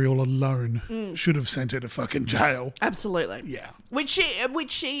material alone should have sent her to fucking jail. Absolutely. Yeah. Which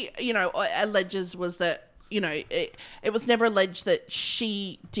she, you know, alleges was that, you know, it was never alleged that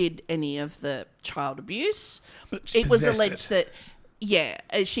she did any of the child abuse. But she It was possessed alleged it.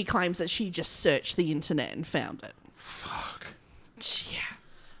 that, she claims that she just searched the internet and found it. Fuck. Yeah.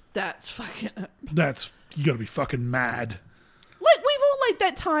 That's fucking... You gotta be fucking mad. Like, we've all, like,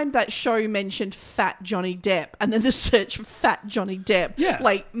 that time that show mentioned Fat Johnny Depp, and then the search for Fat Johnny Depp,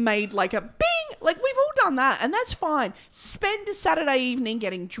 like, made, like, a bing! Like, we've all done that, and that's fine. Spend a Saturday evening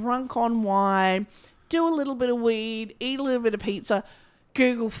getting drunk on wine, do a little bit of weed, eat a little bit of pizza,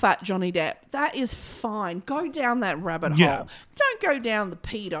 Google Fat Johnny Depp. That is fine. Go down that rabbit hole. Don't go down the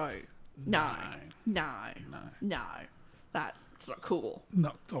pedo. No. That's not cool.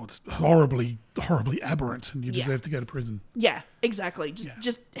 No, it's horribly aberrant, and you deserve to go to prison. Yeah, exactly.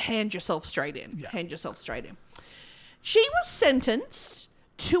 Just hand yourself straight in. Yeah. Hand yourself straight in. She was sentenced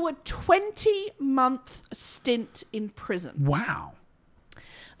to a 20-month stint in prison. Wow.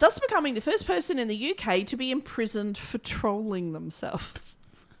 Thus becoming the first person in the UK to be imprisoned for trolling themselves.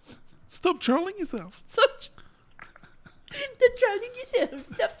 Stop trolling yourself. Stop trolling yourself.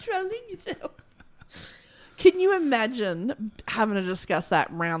 Stop trolling yourself. Can you imagine having to discuss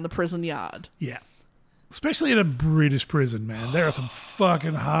that round the prison yard? Yeah. Especially in a British prison, man. There are some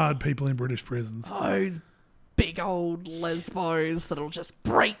fucking hard people in British prisons. Those big old lesbos that'll just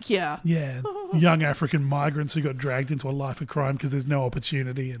break you. Yeah. Young African migrants who got dragged into a life of crime because there's no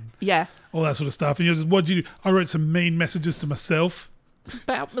opportunity and all that sort of stuff. And you're just, what'd you do? I wrote some mean messages to myself.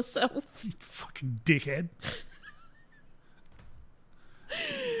 About myself. You fucking dickhead.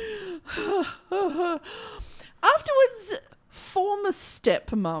 Afterwards, former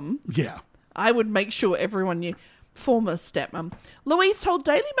stepmom. Yeah. I would make sure everyone knew. Former stepmom. Louise told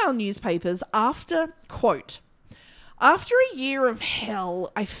Daily Mail newspapers after, quote, "After a year of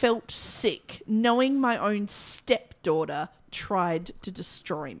hell, I felt sick knowing my own stepdaughter tried to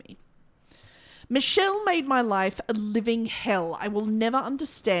destroy me. Michelle made my life a living hell. I will never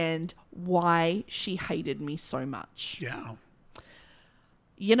understand why she hated me so much." Yeah.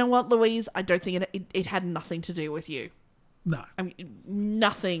 You know what, Louise? I don't think it had nothing to do with you. No. I mean,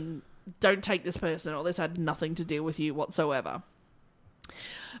 nothing. Don't take this personal. This had nothing to do with you whatsoever.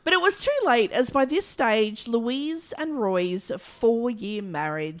 But it was too late, as by this stage, Louise and Roy's 4-year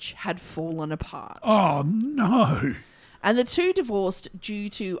marriage had fallen apart. Oh, no. And the two divorced due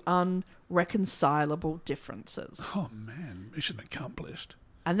to unreconcilable differences. Oh, man. Mission accomplished.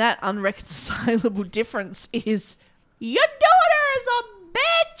 And that unreconcilable difference is your daughter is a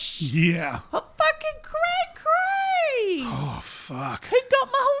bitch! Yeah. A fucking cray-cray! Oh, fuck. Who got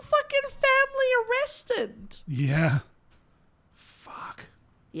my whole fucking family arrested? Yeah. Fuck.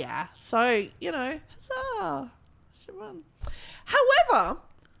 Yeah, so, you know, huzzah. She won. However,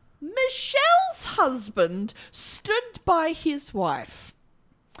 Michelle's husband stood by his wife,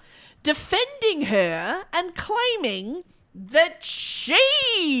 defending her and claiming that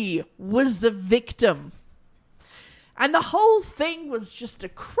she was the victim. And the whole thing was just a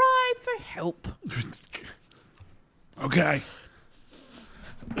cry for help. Okay.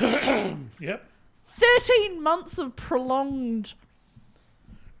 Yep. 13 months of prolonged...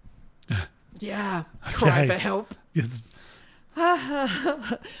 Yeah, cry for help. Yes.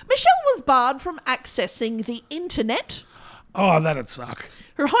 Michelle was barred from accessing the internet. Oh, that'd suck.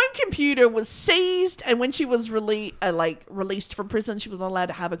 Her home computer was seized, and when she was released from prison, she was not allowed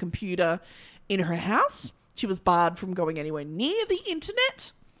to have a computer in her house. She was barred from going anywhere near the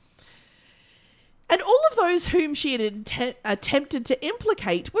internet. And all of those whom she had attempted to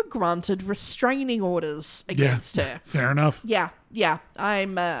implicate were granted restraining orders against her. Fair enough. Yeah.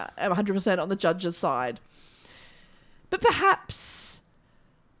 I'm 100% on the judge's side. But perhaps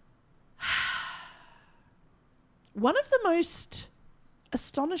one of the most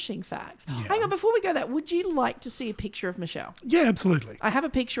astonishing facts. Yeah. Hang on, before we go that, would you like to see a picture of Michelle? Yeah, absolutely. I have a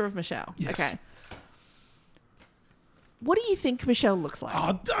picture of Michelle. Yes. Okay. What do you think Michelle looks like?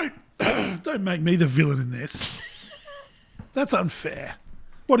 Oh, don't make me the villain in this. That's unfair.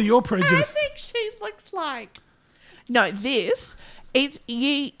 What are your prejudices? I think she looks like. No, this it's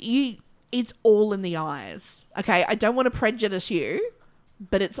it's all in the eyes. Okay, I don't want to prejudice you,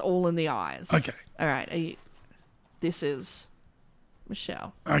 but it's all in the eyes. Okay. All right. This is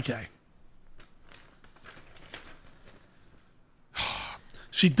Michelle. Okay.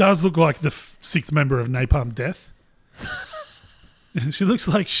 She does look like the sixth member of Napalm Death. She looks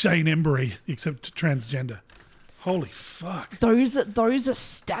like Shane Embury, except transgender. Holy fuck. Those are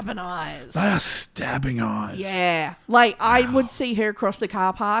stabbing eyes. They are stabbing eyes. Yeah. Like, I would see her across the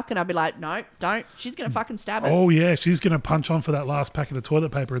car park and I'd be like, no, don't. She's going to fucking stab us. Oh, yeah. She's going to punch on for that last packet of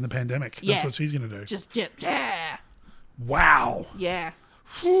toilet paper in the pandemic. Yeah. That's what she's going to do. Just, yeah. Wow. Yeah.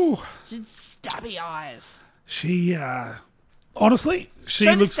 Whew. Just stabby eyes. She, honestly, she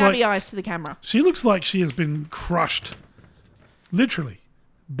Show the looks stabby like... eyes to the camera. She looks like she has been crushed, literally,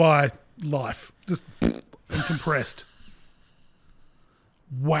 by life. Just and compressed.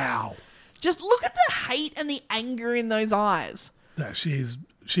 Wow. Just look at the hate and the anger in those eyes. No, she is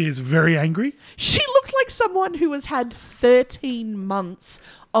very angry. She looks like someone who has had 13 months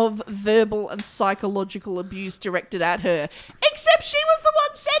of verbal and psychological abuse directed at her. Except she was the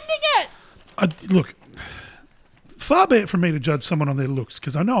one sending it. Look, far be it from me to judge someone on their looks,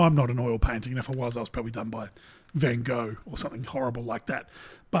 because I know I'm not an oil painting, and if I was probably done by Van Gogh or something horrible like that.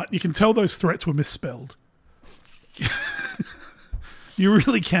 But you can tell those threats were misspelled. You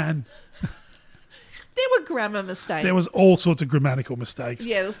really can. There were grammar mistakes. There was all sorts of grammatical mistakes.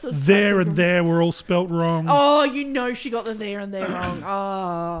 Yeah, there's there and there were all spelt wrong. Oh, you know she got the there and there wrong.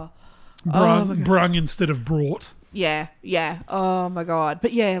 Oh. Brung instead of brought. Yeah. Oh my God.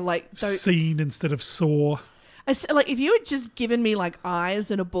 But yeah, like seen instead of saw. Like if you had just given me like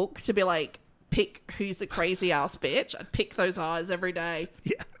eyes in a book to be like, pick who's the crazy ass bitch, I'd pick those eyes every day.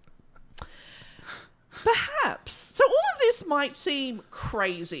 Yeah. Perhaps. So all of this might seem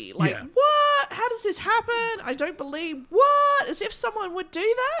crazy. Like, Yeah. what? How does this happen? I don't believe. What? As if someone would do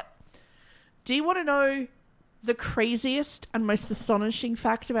that? Do you want to know the craziest and most astonishing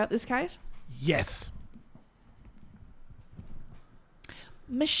fact about this case? Yes.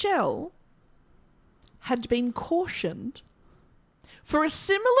 Michelle had been cautioned for a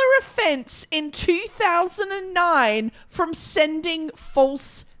similar offence in 2009 from sending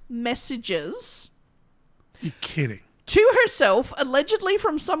false messages. You're kidding. To herself, allegedly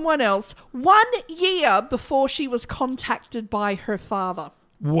from someone else, 1 year before she was contacted by her father.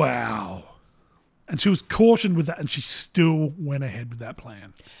 Wow. And she was cautioned with that, and she still went ahead with that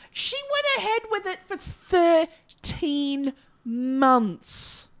plan. She went ahead with it for 13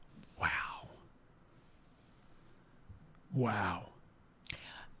 months. Wow.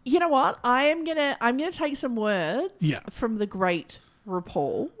 You know what? I'm gonna take some words Yeah. from the great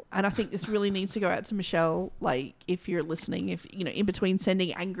RuPaul, and I think this really needs to go out to Michelle. Like, if you're listening, if you know, in between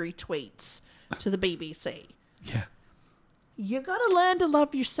sending angry tweets to the BBC, Yeah. you gotta learn to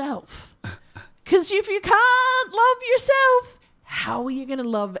love yourself. Because if you can't love yourself, how are you gonna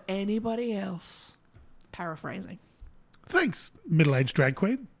love anybody else? Paraphrasing. Thanks, middle-aged drag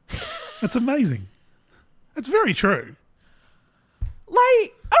queen. That's amazing. That's very true.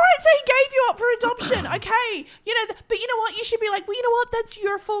 Like, all right, so he gave you up for adoption. Okay. You know, but you know what? You should be like, well, you know what? That's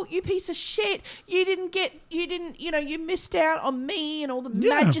your fault, you piece of shit. You missed out on me and all the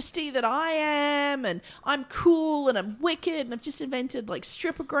majesty that I am, and I'm cool and I'm wicked, and I've just invented like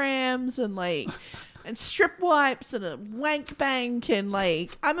stripograms and like and strip wipes and a wank bank, and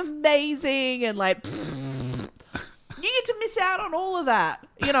like I'm amazing, and like you get to miss out on all of that.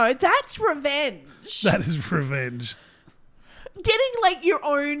 You know, that's revenge. That is revenge. Getting like your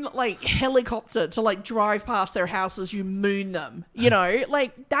own like helicopter to like drive past their houses, you moon them, you know,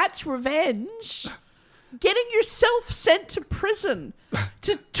 like that's revenge. Getting yourself sent to prison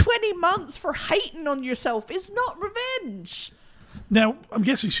to 20 months for hating on yourself is not revenge. Now, I'm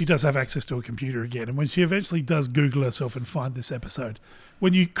guessing she does have access to a computer again, and when she eventually does Google herself and find this episode,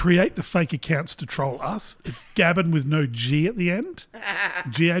 when you create the fake accounts to troll us, it's Gabbin with no G at the end.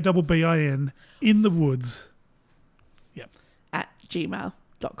 Gabbin in the woods. Yep. At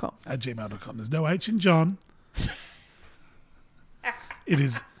gmail.com. At gmail.com. There's no H in John. It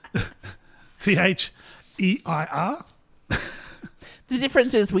is THEIR. The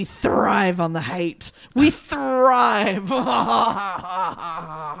difference is we thrive on the hate. We thrive. And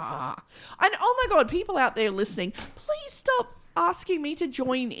oh my God, people out there listening, please stop asking me to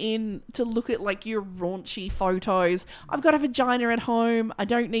join in to look at like your raunchy photos. I've got a vagina at home. I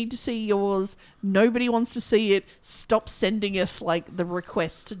don't need to see yours. Nobody wants to see it. Stop sending us like the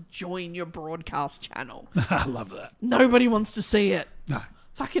request to join your broadcast channel. I love that. Nobody wants to see it. No.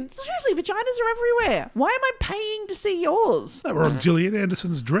 Fucking seriously, vaginas are everywhere. Why am I paying to see yours? They were on Gillian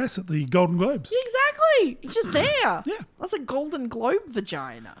Anderson's dress at the Golden Globes. Exactly. It's just there. Yeah. That's a Golden Globe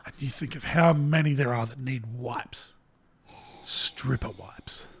vagina. And you think of how many there are that need wipes. Stripper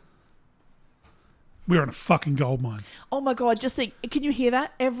wipes. We're on a fucking gold mine. Oh my God, just think, can you hear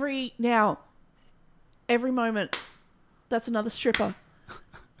that? Every moment, that's another stripper.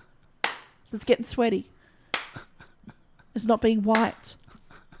 that's getting sweaty. It's not being wiped.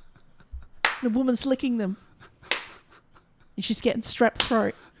 The woman's licking them. And she's getting strep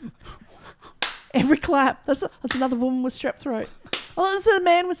throat. Every clap. That's another woman with strep throat. Oh, there's a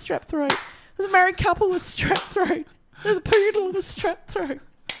man with strep throat. There's a married couple with strep throat. There's a poodle with strep throat.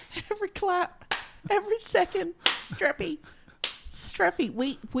 Every clap. Every second. Streppy.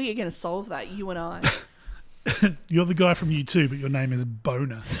 We are going to solve that, you and I. You're the guy from U2, but your name is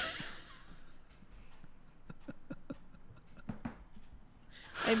Boner.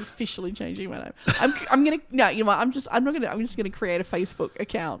 I'm officially changing my name. I'm gonna no, you know what? I'm just gonna create a Facebook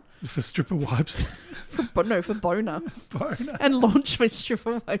account For stripper wipes. for Boner Boner. and launch my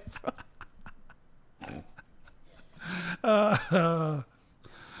stripper wipe. What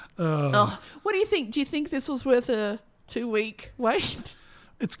do you think? Do you think this was worth a 2-week wait?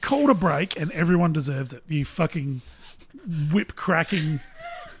 It's called a break and everyone deserves it. You fucking whip cracking.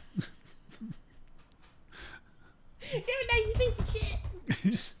 You piece of shit.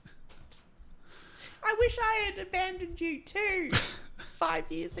 I wish I had abandoned you too 5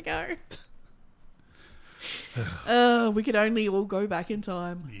 years ago. We could only all go back in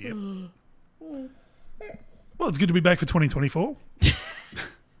time. Yep. Well, it's good to be back for 2024.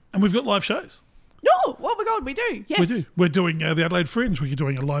 And we've got live shows. Oh my God, we do. Yes. We do. We're doing the Adelaide Fringe. We're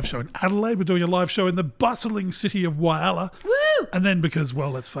doing a live show in Adelaide. We're doing a live show in the bustling city of Whyalla. Woo! And then because,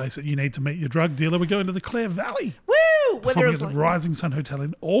 well, let's face it, you need to meet your drug dealer, we're going to the Clare Valley. Woo! Performing at the Rising Sun Hotel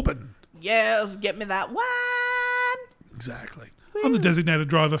in Auburn. Yes, get me that one. Exactly. Woo. I'm the designated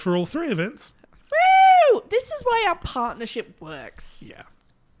driver for all 3 events. Woo! This is why our partnership works. Yeah.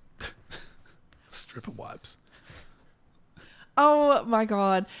 Stripper wipes. Oh my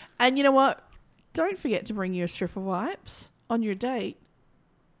God. And you know what? Don't forget to bring your stripper wipes on your date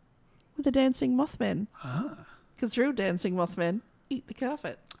with the dancing Mothmen. Because real dancing Mothmen eat the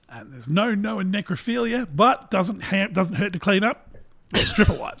carpet. And there's no known necrophilia, but doesn't hurt to clean up.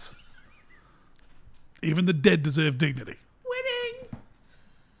 Stripper wipes. Even the dead deserve dignity. Winning.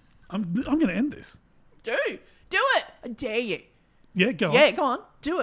 I'm going to end this. Do it. I dare you. Yeah, go on. Yeah, go on. Do